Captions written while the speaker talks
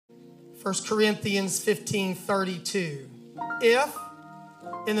1 Corinthians 15:32. If,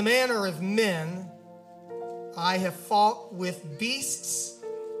 in the manner of men, I have fought with beasts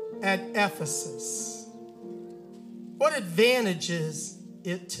at Ephesus, what advantages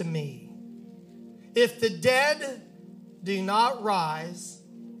it to me? If the dead do not rise,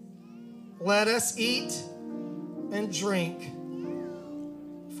 let us eat and drink,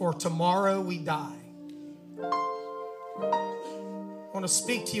 for tomorrow we die. I want to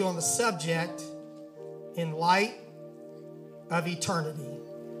speak to you on the subject in light of eternity.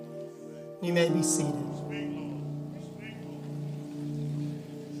 You may be seated.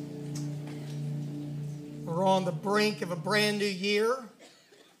 We're on the brink of a brand new year,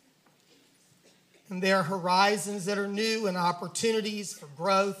 and there are horizons that are new and opportunities for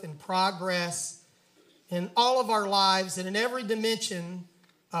growth and progress in all of our lives and in every dimension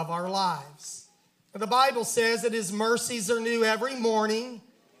of our lives. The Bible says that His mercies are new every morning,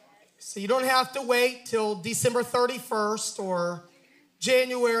 so you don't have to wait till December 31st or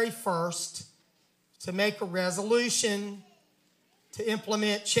January 1st to make a resolution to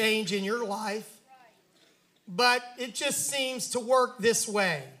implement change in your life. But it just seems to work this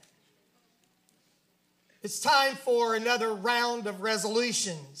way. It's time for another round of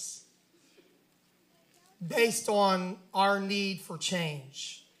resolutions based on our need for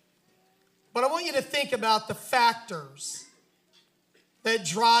change. But I want you to think about the factors that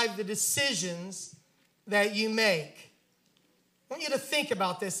drive the decisions that you make. I want you to think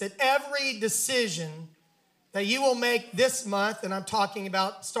about this, that every decision that you will make this month, and I'm talking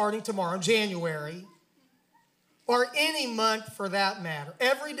about starting tomorrow, January, or any month for that matter,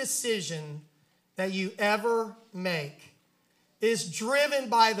 every decision that you ever make is driven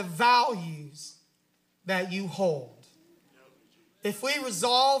by the values that you hold. If we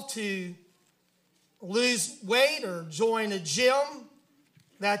resolve to lose weight or join a gym,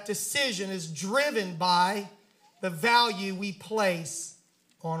 that decision is driven by the value we place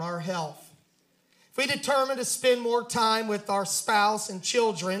on our health. If we determine to spend more time with our spouse and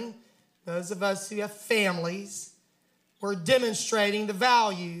children, those of us who have families, we're demonstrating the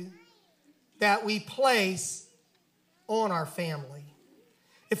value that we place on our family.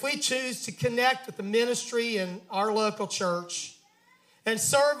 If we choose to connect with the ministry in our local church and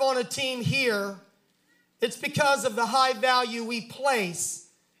serve on a team here, it's because of the high value we place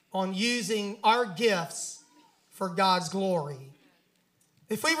on using our gifts for God's glory.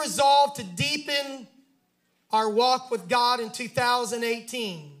 If we resolve to deepen our walk with God in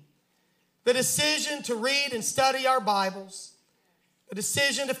 2018, the decision to read and study our Bibles, the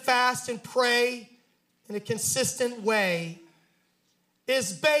decision to fast and pray in a consistent way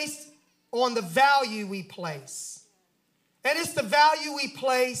is based on the value we place. And it's the value we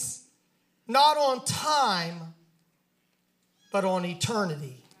place not on time, but on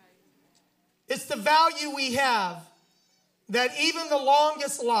eternity. It's the value we have that even the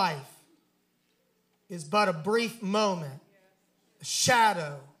longest life is but a brief moment, a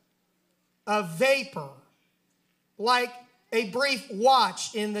shadow, a vapor, like a brief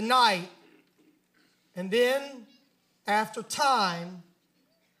watch in the night. And then, after time,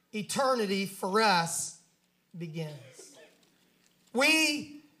 eternity for us begins.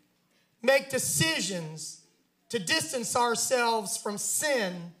 We make decisions to distance ourselves from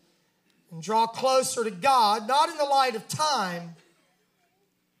sin and draw closer to God, not in the light of time,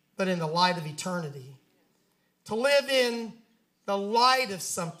 but in the light of eternity. To live in the light of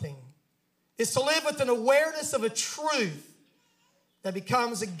something is to live with an awareness of a truth that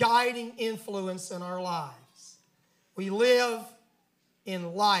becomes a guiding influence in our lives. We live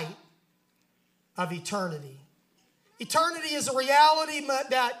in light of eternity. Eternity is a reality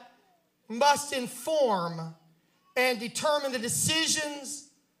that must inform and determine the decisions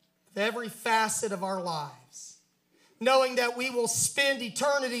of every facet of our lives. Knowing that we will spend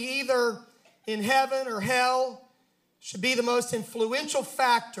eternity either in heaven or hell should be the most influential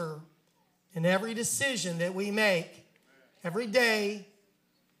factor in every decision that we make every day,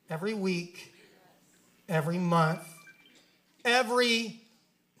 every week, every month, every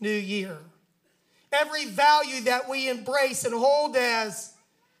new year. Every value that we embrace and hold as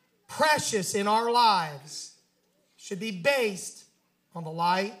precious in our lives should be based on the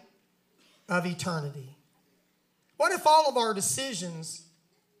light of eternity. What if all of our decisions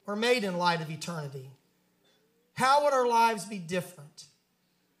were made in light of eternity? How would our lives be different?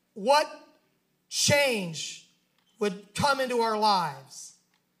 What change would come into our lives?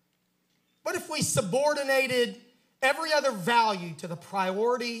 What if we subordinated every other value to the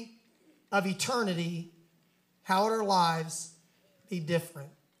priority of eternity? How would our lives be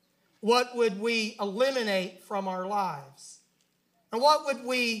different? What would we eliminate from our lives? And what would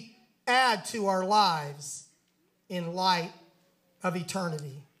we add to our lives in light of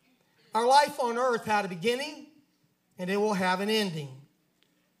eternity. Our life on earth had a beginning, and it will have an ending.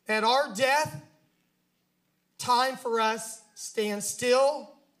 At our death, time for us stands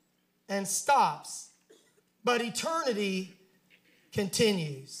still and stops, but eternity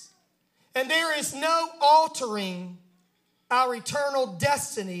continues. And there is no altering our eternal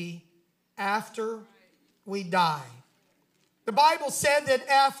destiny after we die. The Bible said that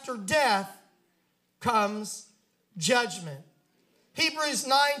after death comes judgment. Hebrews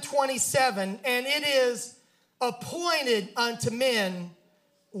 9:27, and it is appointed unto men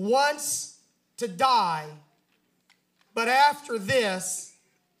once to die, but after this,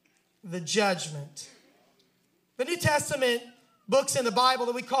 the judgment. The New Testament books in the Bible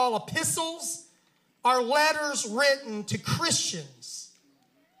that we call epistles are letters written to Christians.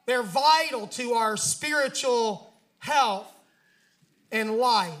 They're vital to our spiritual health and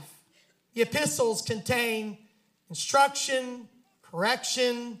life. The epistles contain instruction,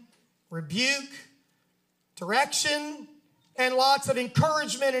 correction, rebuke, direction, and lots of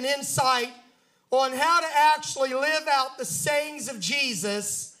encouragement and insight on how to actually live out the sayings of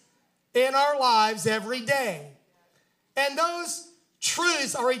Jesus in our lives every day. And those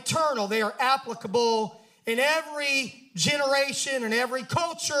truths are eternal. They are applicable in every generation and every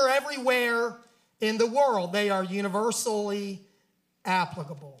culture, everywhere in the world. They are universally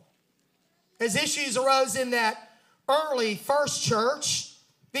applicable. As issues arose in that early first church,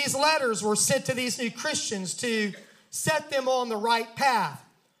 these letters were sent to these new Christians to set them on the right path.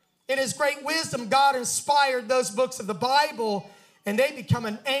 In His great wisdom, God inspired those books of the Bible, and they become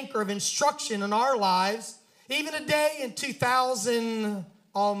an anchor of instruction in our lives, even today in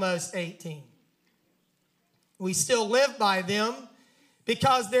 2018. We still live by them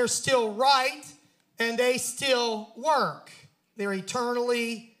because they're still right and they still work. They're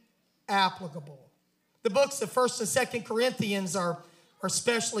eternally applicable. The books of 1st and 2nd Corinthians are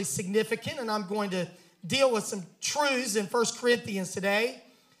especially significant, and I'm going to deal with some truths in 1 Corinthians today.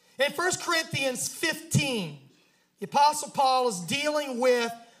 In 1 Corinthians 15, the Apostle Paul is dealing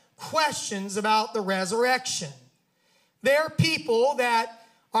with questions about the resurrection. There are people that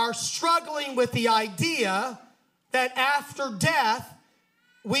are struggling with the idea that after death,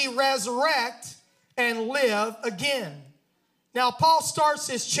 we resurrect and live again. Now, Paul starts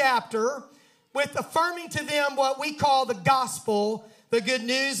this chapter with affirming to them what we call the gospel, the good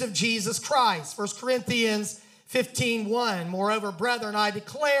news of Jesus Christ. 1 Corinthians 15:1. Moreover, brethren, I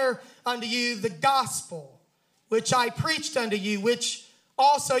declare unto you the gospel, which I preached unto you, which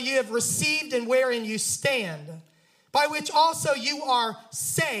also you have received and wherein you stand, by which also you are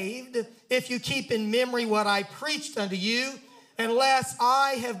saved, if you keep in memory what I preached unto you, unless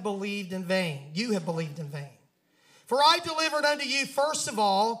I have believed in vain. You have believed in vain. For I delivered unto you first of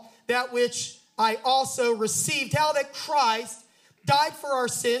all that which I also received, how that Christ died for our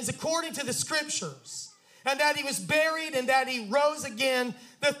sins according to the Scriptures, and that He was buried, and that He rose again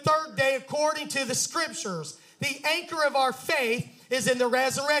the third day according to the Scriptures. The anchor of our faith is in the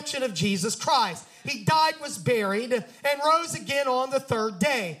resurrection of Jesus Christ. He died, was buried, and rose again on the third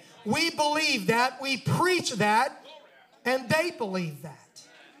day. We believe that, we preach that, and they believe that.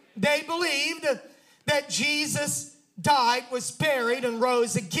 They believed that Jesus died, was buried, and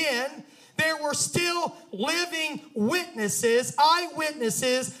rose again. There were still living witnesses,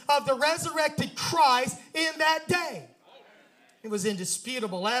 eyewitnesses of the resurrected Christ in that day. It was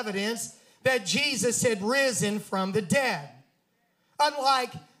indisputable evidence that Jesus had risen from the dead.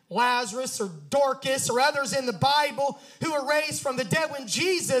 Unlike Lazarus or Dorcas or others in the Bible who were raised from the dead, when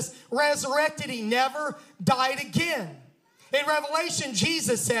Jesus resurrected, He never died again. In Revelation,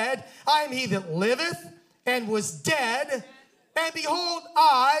 Jesus said, I am He that liveth and was dead, and behold,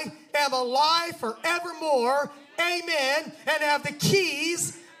 I am alive forevermore, amen, and have the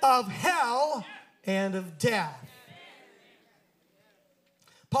keys of hell and of death.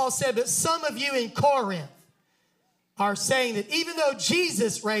 Paul said, but some of you in Corinth are saying that even though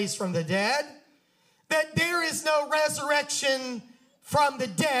Jesus raised from the dead, that there is no resurrection from the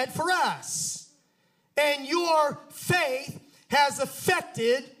dead for us. And your faith has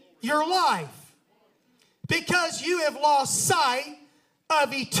affected your life. Because you have lost sight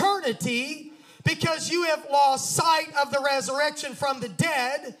of eternity, because you have lost sight of the resurrection from the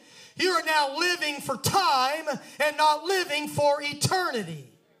dead, you are now living for time and not living for eternity.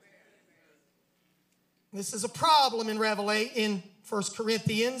 This is a problem in 1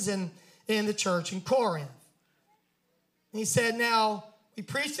 Corinthians and in the church in Corinth. He said, now, we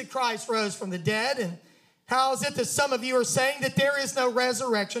preach that Christ rose from the dead, and how is it that some of you are saying that there is no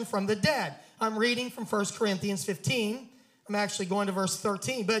resurrection from the dead? I'm reading from 1 Corinthians 15. I'm I'm actually going to verse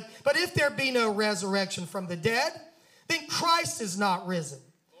 13. But if there be no resurrection from the dead, then Christ is not risen.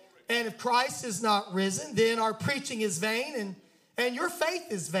 And if Christ is not risen, then our preaching is vain and your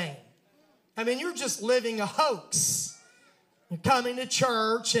faith is vain. I mean, you're just living a hoax. You're coming to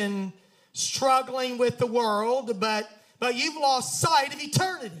church and struggling with the world, but you've lost sight of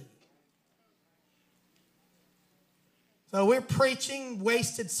eternity. So we're preaching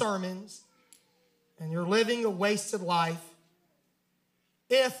wasted sermons, and you're living a wasted life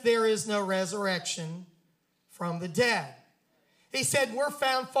if there is no resurrection from the dead. He said, we're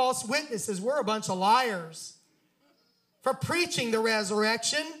found false witnesses. We're a bunch of liars for preaching the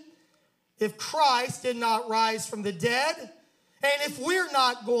resurrection if Christ did not rise from the dead, and if we're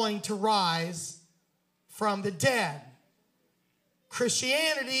not going to rise from the dead.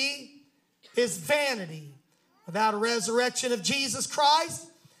 Christianity is vanity without a resurrection of Jesus Christ,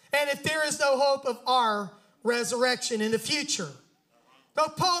 and if there is no hope of our resurrection in the future.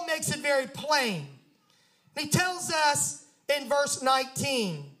 But Paul makes it very plain. He tells us in verse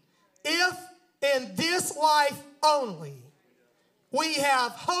 19, if in this life only we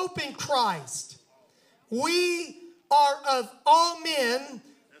have hope in Christ, we are of all men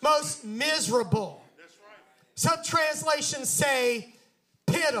most miserable. Some translations say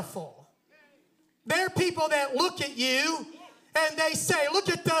pitiful. There are people that look at you and they say, look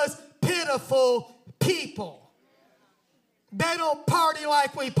at those pitiful people. They don't party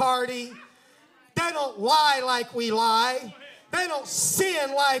like we party. They don't lie like we lie. They don't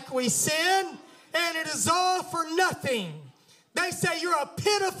sin like we sin. And it is all for nothing. They say you're a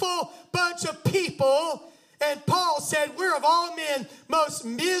pitiful bunch of people. And Paul said we're of all men most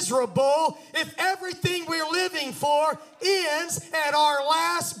miserable if everything we're living for ends at our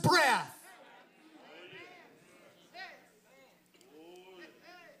last breath.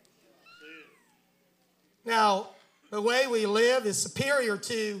 Now, the way we live is superior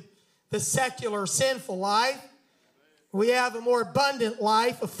to the secular sinful life. We have a more abundant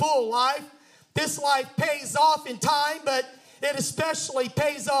life, a full life. This life pays off in time, but it especially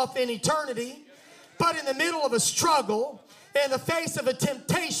pays off in eternity. But in the middle of a struggle, in the face of a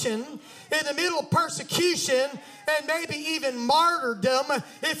temptation, in the middle of persecution, and maybe even martyrdom,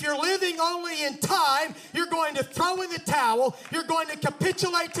 if you're living only in time, you're going to throw in the towel, you're going to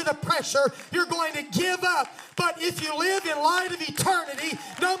capitulate to the pressure, you're going to give up. But if you live in light of eternity,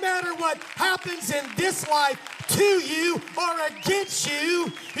 no matter what happens in this life to you or against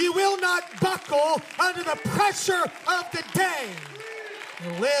you, you will not buckle under the pressure of the day.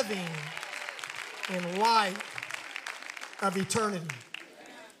 You're living in light of eternity.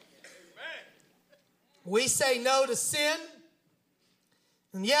 We say no to sin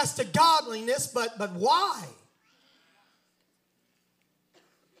and yes to godliness, but why?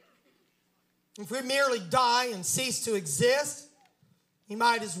 If we merely die and cease to exist, you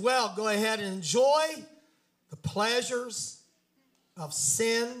might as well go ahead and enjoy the pleasures of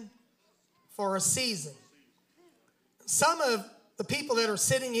sin for a season. Some of the people that are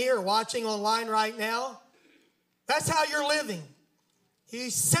sitting here watching online right now, that's how you're living. You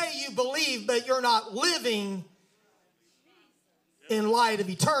say you believe, but you're not living in light of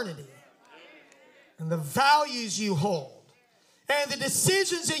eternity and the values you hold. And the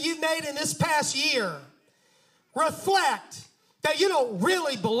decisions that you've made in this past year reflect that you don't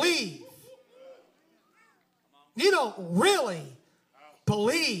really believe. You don't really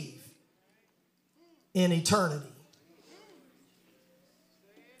believe in eternity.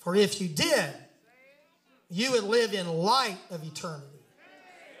 For if you did, you would live in light of eternity.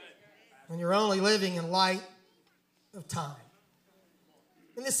 And you're only living in light of time.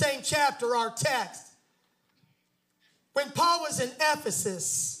 In the same chapter, our text, when Paul was in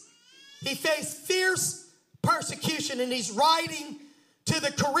Ephesus, he faced fierce persecution, and he's writing to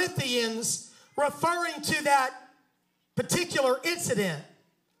the Corinthians referring to that particular incident.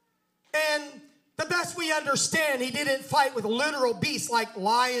 And the best we understand, he didn't fight with literal beasts like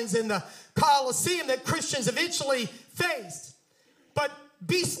lions in the Colosseum that Christians eventually faced, but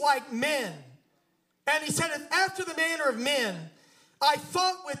beasts like men. And he said, if after the manner of men, I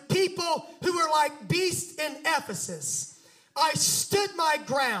fought with people who were like beasts in Ephesus, I stood my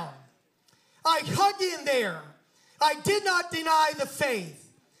ground. I hung in there. I did not deny the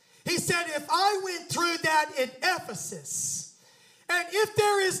faith. He said, if I went through that in Ephesus, and if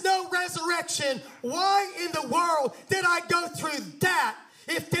there is no resurrection, why in the world did I go through that?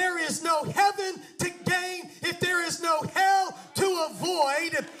 If there is no heaven to gain, if there is no hell to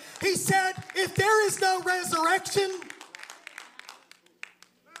avoid, he said, if there is no resurrection,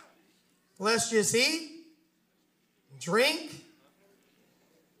 let's just eat, drink,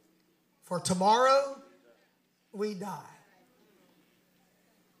 for tomorrow we die.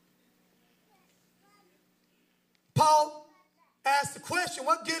 question,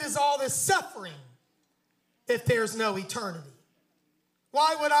 what good is all this suffering if there's no eternity?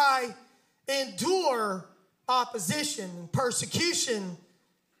 Why would I endure opposition and persecution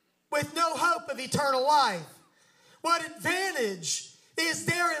with no hope of eternal life? What advantage is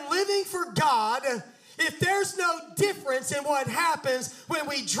there in living for God if there's no difference in what happens when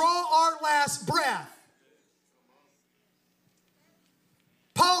we draw our last breath?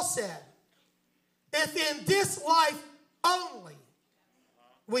 Paul said, if in this life only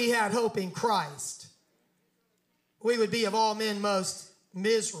we had hope in Christ, we would be of all men most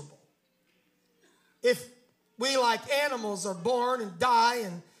miserable. If we, like animals, are born and die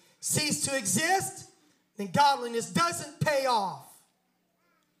and cease to exist, then godliness doesn't pay off.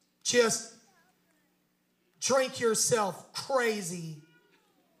 Just drink yourself crazy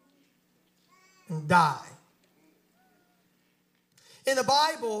and die. In the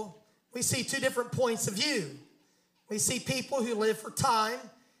Bible, we see two different points of view. We see people who live for time,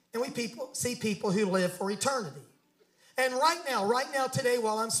 and we see people who live for eternity. And right now, today,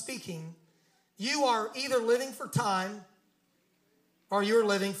 while I'm speaking, you are either living for time or you're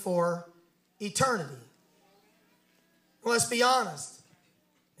living for eternity. Let's be honest.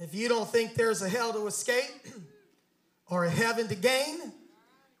 If you don't think there's a hell to escape or a heaven to gain,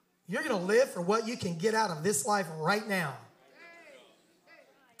 you're going to live for what you can get out of this life right now.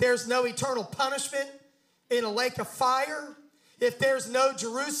 There's no eternal punishment in a lake of fire. If there's no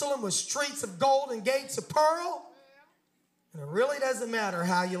Jerusalem with streets of gold and gates of pearl, and it really doesn't matter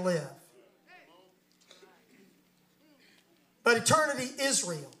how you live. But eternity is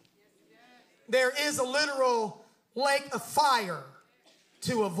real. There is a literal lake of fire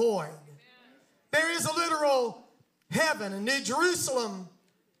to avoid. There is a literal heaven, a New Jerusalem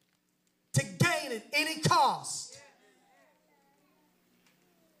to gain at any cost.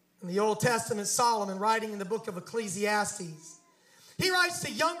 In the Old Testament, Solomon, writing in the book of Ecclesiastes, he writes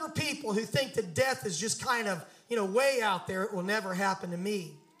to younger people who think that death is just kind of, way out there. It will never happen to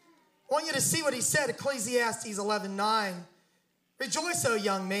me. I want you to see what he said, Ecclesiastes 11:9. Rejoice, O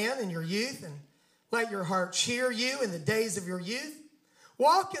young man, in your youth, and let your heart cheer you in the days of your youth.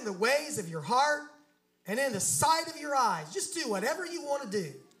 Walk in the ways of your heart and in the sight of your eyes. Just do whatever you want to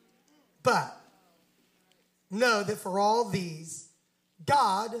do. But know that for all these,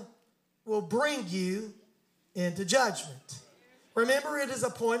 God will bring you into judgment. Remember, it is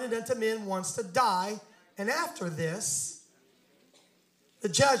appointed unto men once to die, and after this, the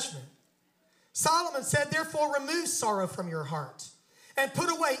judgment. Solomon said, therefore, remove sorrow from your heart and put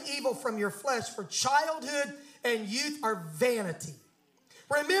away evil from your flesh, for childhood and youth are vanity.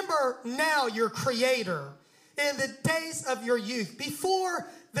 Remember now your Creator in the days of your youth, before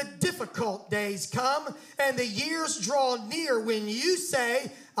the difficult days come and the years draw near when you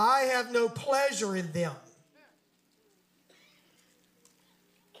say, I have no pleasure in them.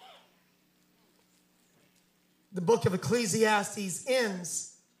 The book of Ecclesiastes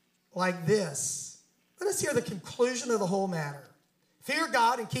ends like this. Let us hear the conclusion of the whole matter. Fear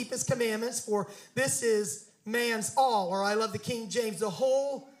God and keep his commandments, for this is man's all, or I love the King James, the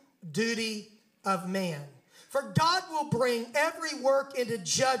whole duty of man. For God will bring every work into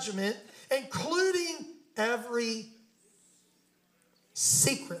judgment, including every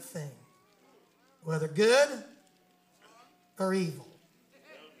secret thing, whether good or evil.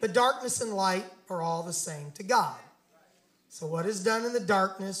 The darkness and light are all the same to God. So what is done in the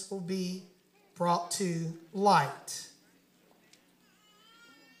darkness will be brought to light.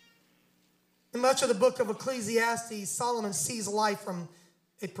 In much of the book of Ecclesiastes, Solomon sees life from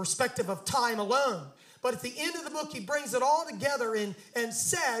a perspective of time alone. But at the end of the book, he brings it all together and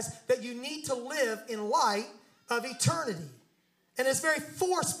says that you need to live in light of eternity. And it's very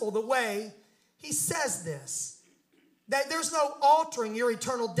forceful the way he says this. That there's no altering your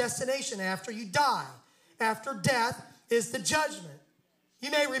eternal destination after you die. After death is the judgment.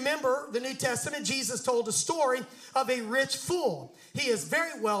 You may remember the New Testament, Jesus told a story of a rich fool. He is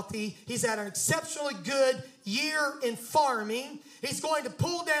very wealthy. He's had an exceptionally good year in farming. He's going to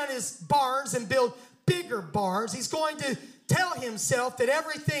pull down his barns and build bigger barns. He's going to tell himself that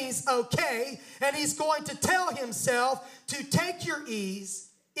everything's okay, and he's going to tell himself to take your ease,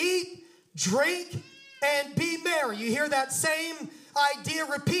 eat, drink, and be merry. You hear that same idea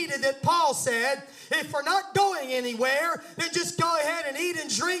repeated that Paul said, if we're not going anywhere, then just go ahead and eat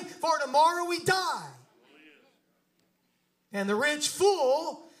and drink, for tomorrow we die. And the rich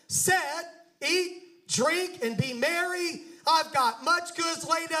fool said, eat, drink, and be merry. I've got much goods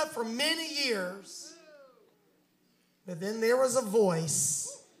laid up for many years. But then there was a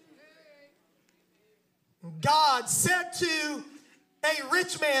voice. God said to a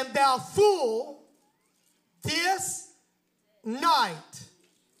rich man, thou fool, this night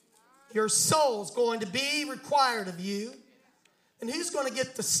your soul's going to be required of you. And who's going to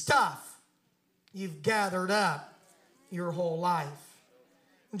get the stuff you've gathered up your whole life?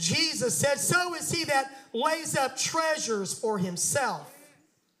 Jesus said, so is he that lays up treasures for himself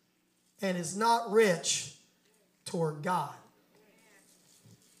and is not rich toward God.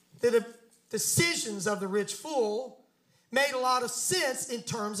 The decisions of the rich fool made a lot of sense in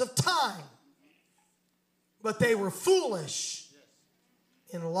terms of time, but they were foolish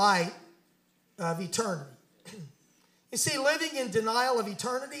in light of eternity. You see, living in denial of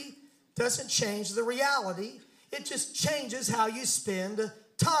eternity doesn't change the reality. It just changes how you spend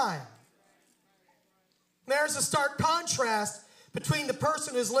time. There's a stark contrast between the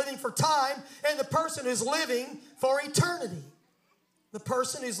person who's living for time and the person who's living for eternity. The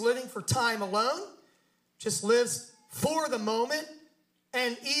person who's living for time alone just lives for the moment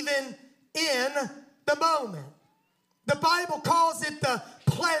and even in the moment. The Bible calls it the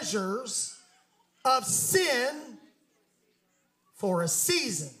pleasures of sin for a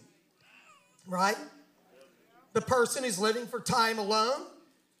season, right? The person who's living for time alone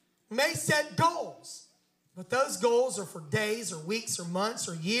may set goals, but those goals are for days or weeks or months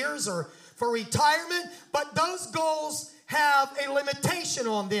or years or for retirement, but those goals have a limitation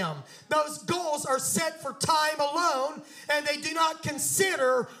on them. Those goals are set for time alone, and they do not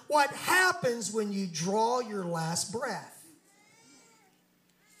consider what happens when you draw your last breath.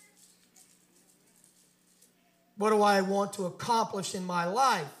 What do I want to accomplish in my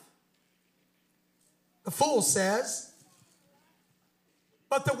life? The fool says,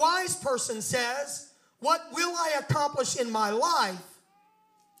 but the wise person says, what will I accomplish in my life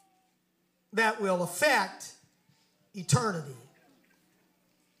that will affect eternity?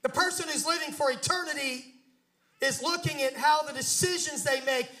 The person who's living for eternity is looking at how the decisions they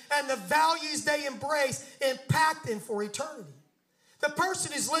make and the values they embrace impact them for eternity. The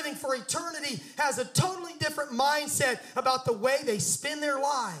person who's living for eternity has a totally different mindset about the way they spend their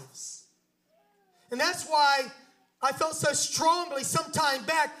lives. And that's why I felt so strongly some time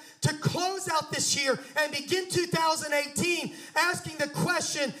back to close out this year and begin 2018 asking the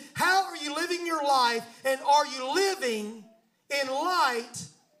question, how are you living your life, and are you living in light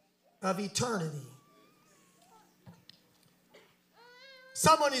of eternity?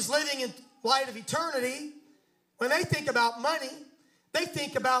 Someone who's living in light of eternity, when they think about money, they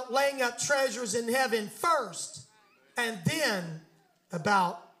think about laying up treasures in heaven first, and then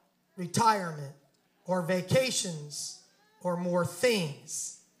about retirement or vacations or more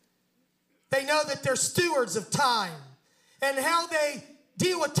things. They know that they're stewards of time, and how they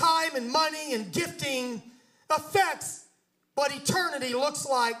deal with time and money and gifting affects what eternity looks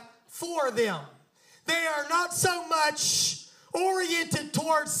like for them. They are not so much oriented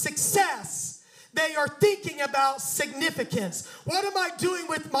towards success. They are thinking about significance. What am I doing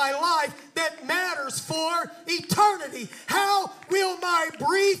with my life that matters for eternity? How will my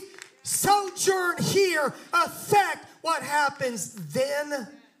brief sojourn here affect what happens then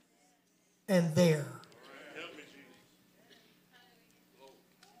and there?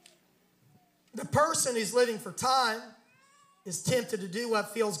 The person who's living for time is tempted to do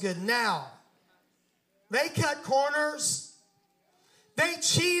what feels good now. They cut corners. They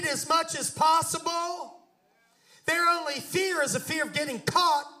cheat as much as possible. Their only fear is a fear of getting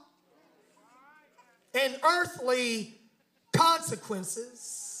caught and earthly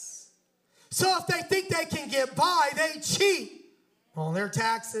consequences. So if they think they can get by, they cheat on their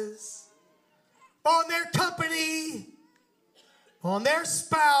taxes, on their company, on their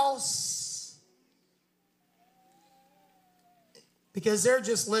spouse, because they're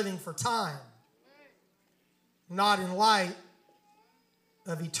just living for time, not in light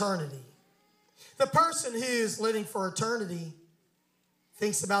of eternity. The person who's living for eternity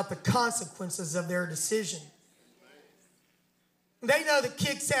thinks about the consequences of their decision. They know that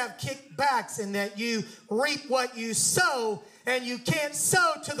kicks have kickbacks and that you reap what you sow, and you can't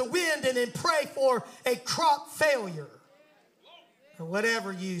sow to the wind and then pray for a crop failure. And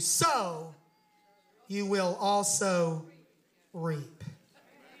whatever you sow, you will also reap.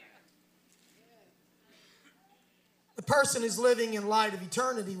 The person who's living in light of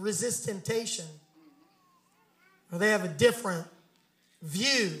eternity resists temptation, or they have a different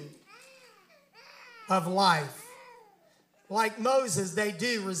view of life. Like Moses, they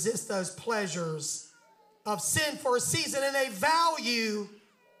do resist those pleasures of sin for a season, and they value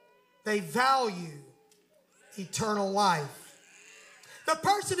eternal life. The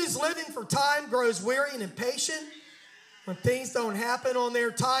person who's living for time grows weary and impatient when things don't happen on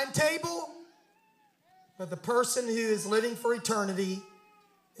their timetable. But the person who is living for eternity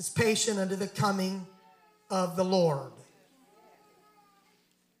is patient unto the coming of the Lord.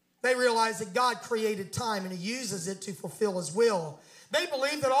 They realize that God created time and he uses it to fulfill his will. They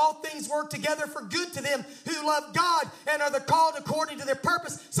believe that all things work together for good to them who love God and are the called according to their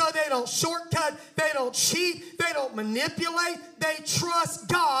purpose. So they don't shortcut, they don't cheat, they don't manipulate. They trust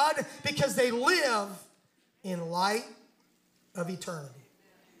God because they live in light of eternity.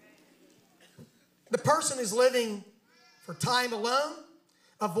 The person who's living for time alone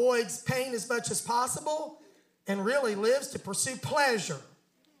avoids pain as much as possible and really lives to pursue pleasure.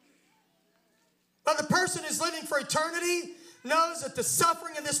 But the person who's living for eternity knows that the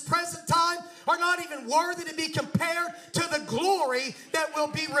suffering of this present time are not even worthy to be compared to the glory that will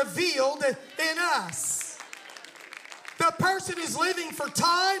be revealed in us. The person who's living for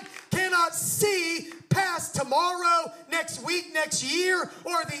time cannot see past tomorrow, next week, next year,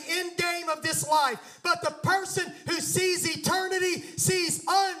 or the end game of this life. But the person who sees eternity sees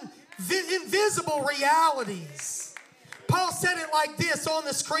invisible realities. Paul said it like this on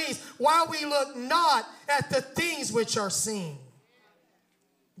the screens: while we look not at the things which are seen,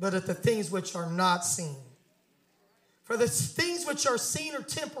 but at the things which are not seen. For the things which are seen are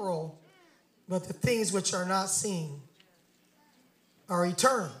temporal, but the things which are not seen are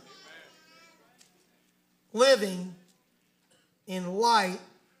eternal. Living in light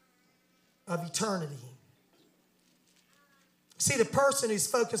of eternity. See, the person who's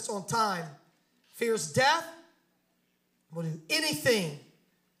focused on time fears death, will do anything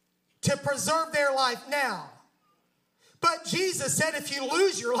to preserve their life now. But Jesus said if you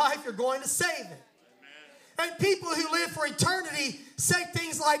lose your life, you're going to save it. And people who live for eternity say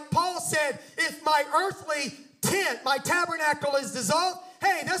things like Paul said, if my earthly tent, my tabernacle is dissolved,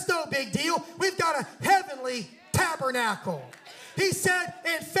 hey, that's no big deal. We've got a heavenly tabernacle. He said,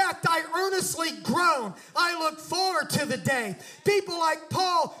 in fact, I earnestly groan. I look forward to the day. People like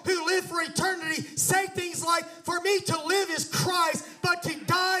Paul who live for eternity say things like, for me to live is Christ, but to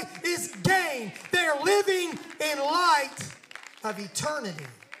die is gain. They are living in light of eternity.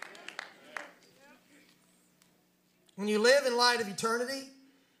 When you live in light of eternity,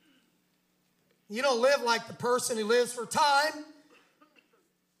 you don't live like the person who lives for time.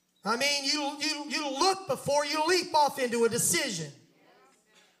 I mean, you look before you leap off into a decision.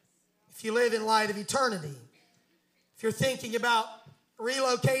 If you live in light of eternity. If you're thinking about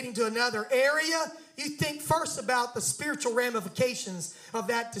relocating to another area, you think first about the spiritual ramifications of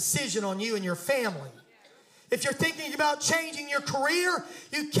that decision on you and your family. If you're thinking about changing your career,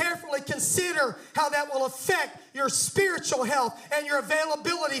 you carefully consider how that will affect your spiritual health and your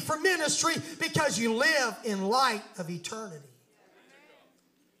availability for ministry because you live in light of eternity.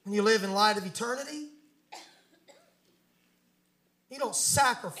 When you live in light of eternity, you don't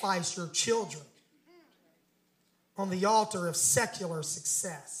sacrifice your children on the altar of secular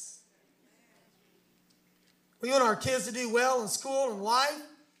success. We want our kids to do well in school and life,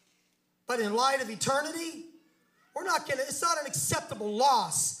 but in light of eternity, it's not an acceptable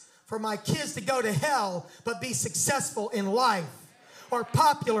loss for my kids to go to hell but be successful in life or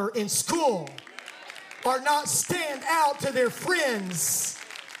popular in school or not stand out to their friends.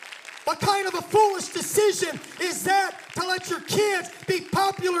 What kind of a foolish decision is that to let your kids be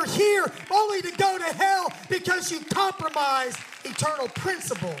popular here only to go to hell because you compromise eternal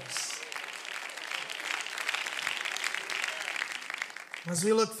principles? As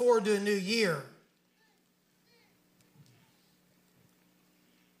we look forward to a new year,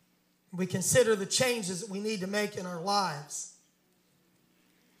 we consider the changes that we need to make in our lives.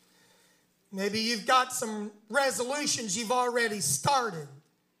 Maybe you've got some resolutions you've already started.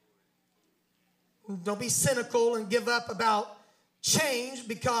 Don't be cynical and give up about change,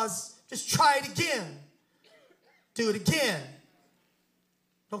 because just try it again. Do it again.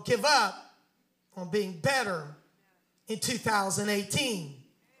 Don't give up on being better in 2018.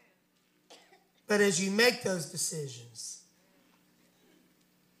 But as you make those decisions,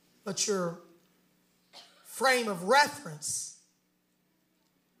 let your frame of reference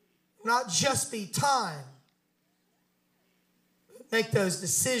not just be time. Make those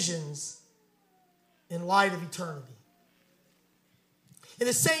decisions in light of eternity. In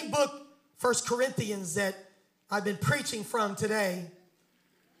the same book, 1 Corinthians, that I've been preaching from today,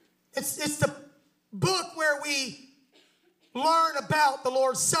 it's the book where we learn about the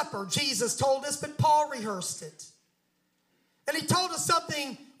Lord's Supper. Jesus told us, but Paul rehearsed it. And he told us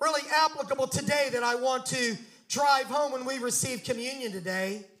something really applicable today that I want to drive home when we receive communion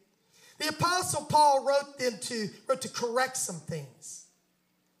today. The Apostle Paul wrote to correct some things.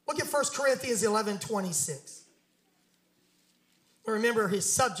 Look at 1 Corinthians 11:26. Remember,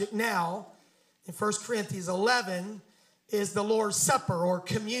 his subject now in 1 Corinthians 11 is the Lord's Supper, or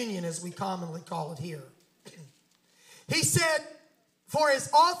communion as we commonly call it here. He said, For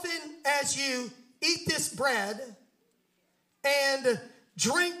as often as you eat this bread and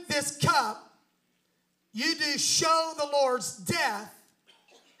drink this cup, you do show the Lord's death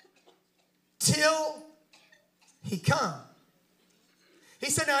till he come. He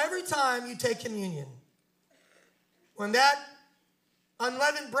said, now every time you take communion, when that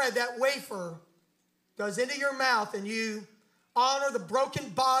unleavened bread, that wafer, goes into your mouth and you honor the broken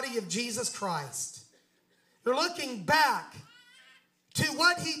body of Jesus Christ, you're looking back to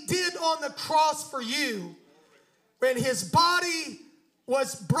what he did on the cross for you when his body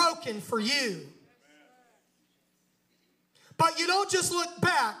was broken for you. But you don't just look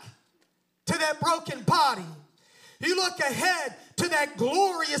back to that broken body. You look ahead to that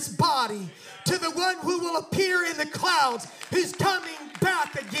glorious body, to the one who will appear in the clouds, who's coming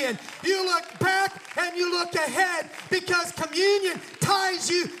back again. You look back and you look ahead because communion ties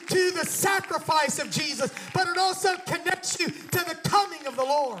you to the sacrifice of Jesus, but it also connects you to the coming of the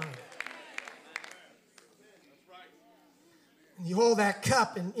Lord. And you hold that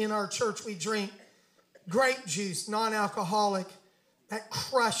cup, and in our church we drink grape juice, non-alcoholic, that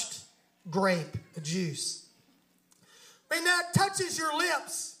crushed grape juice. When that touches your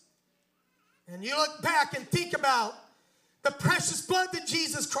lips and you look back and think about the precious blood that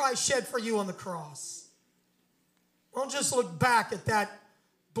Jesus Christ shed for you on the cross, don't just look back at that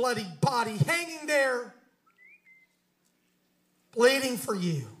bloody body hanging there bleeding for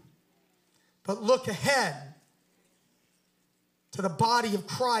you, but look ahead to the body of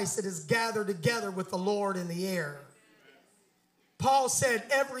Christ that is gathered together with the Lord in the air. Paul said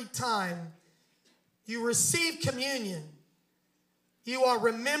every time you receive communion, you are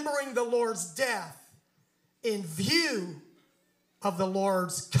remembering the Lord's death in view of the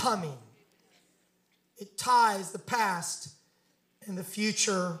Lord's coming. It ties the past and the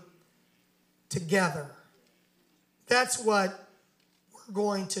future together. That's what we're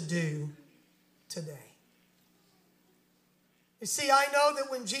going to do today. You see, I know that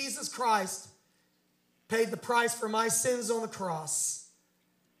when Jesus Christ paid the price for my sins on the cross,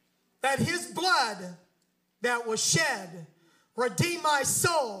 that his blood that was shed redeemed my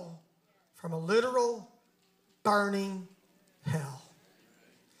soul from a literal burning hell.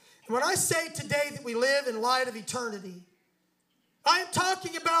 And when I say today that we live in light of eternity, I am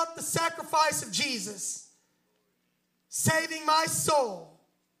talking about the sacrifice of Jesus saving my soul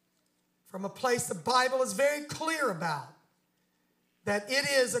from a place the Bible is very clear about, that it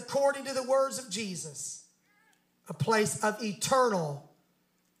is, according to the words of Jesus, a place of eternal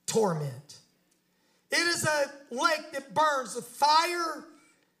torment. It is a lake that burns with fire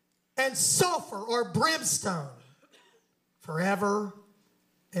and sulfur or brimstone forever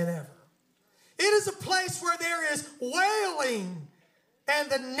and ever. It is a place where there is wailing and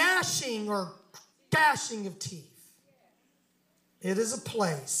the gnashing or gashing of teeth. It is a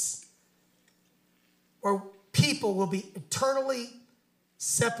place where people will be eternally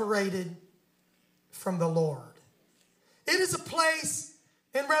separated from the Lord. It is a place,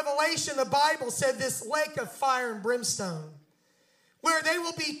 in Revelation, the Bible said, this lake of fire and brimstone, where they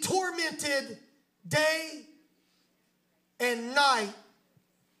will be tormented day and night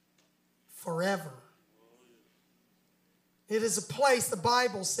forever. It is a place, the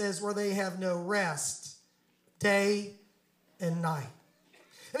Bible says, where they have no rest, day and night.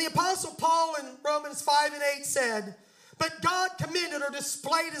 And the Apostle Paul in Romans 5 and 8 said, but God commended or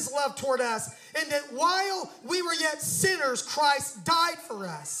displayed his love toward us, in that while we were yet sinners, Christ died for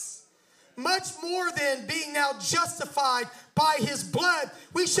us. Much more than being now justified by his blood,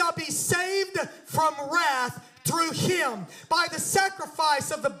 we shall be saved from wrath through him. By the sacrifice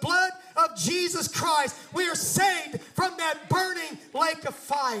of the blood of Jesus Christ, we are saved from that burning lake of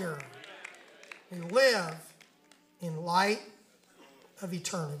fire. We live in light of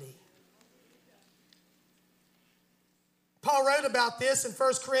eternity. Paul wrote about this in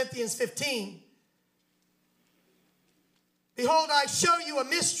 1 Corinthians 15. Behold, I show you a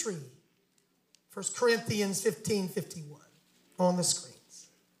mystery. 1 Corinthians 15:51 on the screens.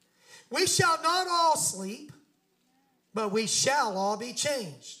 We shall not all sleep, but we shall all be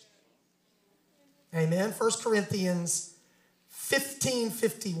changed. Amen. 1 Corinthians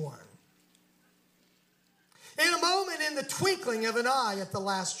 15:51. In a moment, in the twinkling of an eye, at the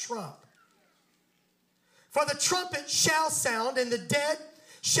last trump. For the trumpet shall sound, and the dead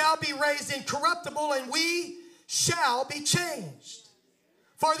shall be raised incorruptible, and we shall be changed.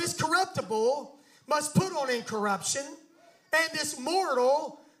 For this corruptible must put on incorruption, and this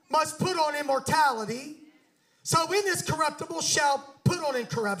mortal must put on immortality. So when this corruptible shall put on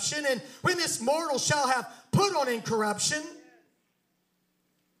incorruption, and when this mortal shall have put on incorruption,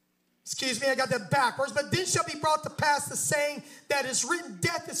 Excuse me, I got that backwards. But then shall be brought to pass the saying that is written,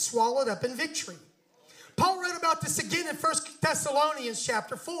 death is swallowed up in victory. Paul wrote about this again in 1 Thessalonians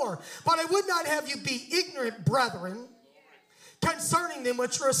chapter 4. But I would not have you be ignorant, brethren, concerning them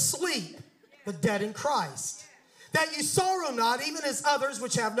which are asleep, the dead in Christ, that you sorrow not, even as others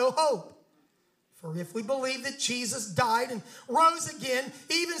which have no hope. For if we believe that Jesus died and rose again,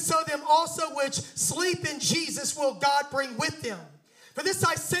 even so them also which sleep in Jesus will God bring with them. For this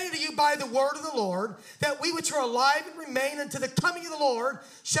I say to you by the word of the Lord, that we which are alive and remain unto the coming of the Lord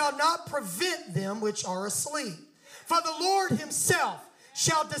shall not prevent them which are asleep. For the Lord himself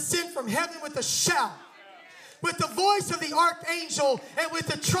shall descend from heaven with a shout, with the voice of the archangel, and with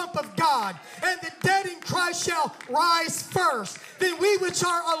the trump of God. And the dead in Christ shall rise first. Then we which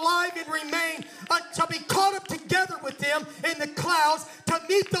are alive and remain shall be caught up together with them in the clouds to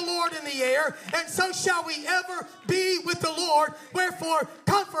meet the Lord in the air. And so shall we ever be with the Lord. Wherefore,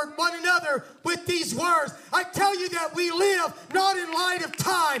 comfort one another with these words. I tell you that we live not in light of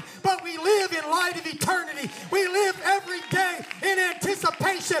time, but we live in light of eternity. We live every day in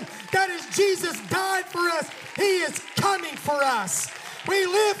anticipation that as Jesus died for us, he is coming for us. We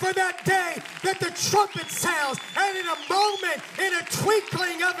live for that day that the trumpet sounds, and in a moment, in a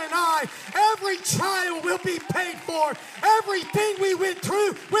twinkling of an eye, every trial will be paid for. Everything we went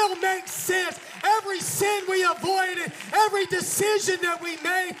through will make sense. Every sin we avoided, every decision that we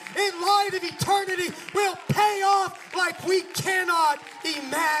made in light of eternity will pay off like we cannot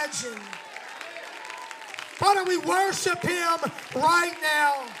imagine. Why don't we worship him right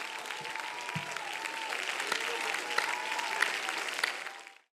now?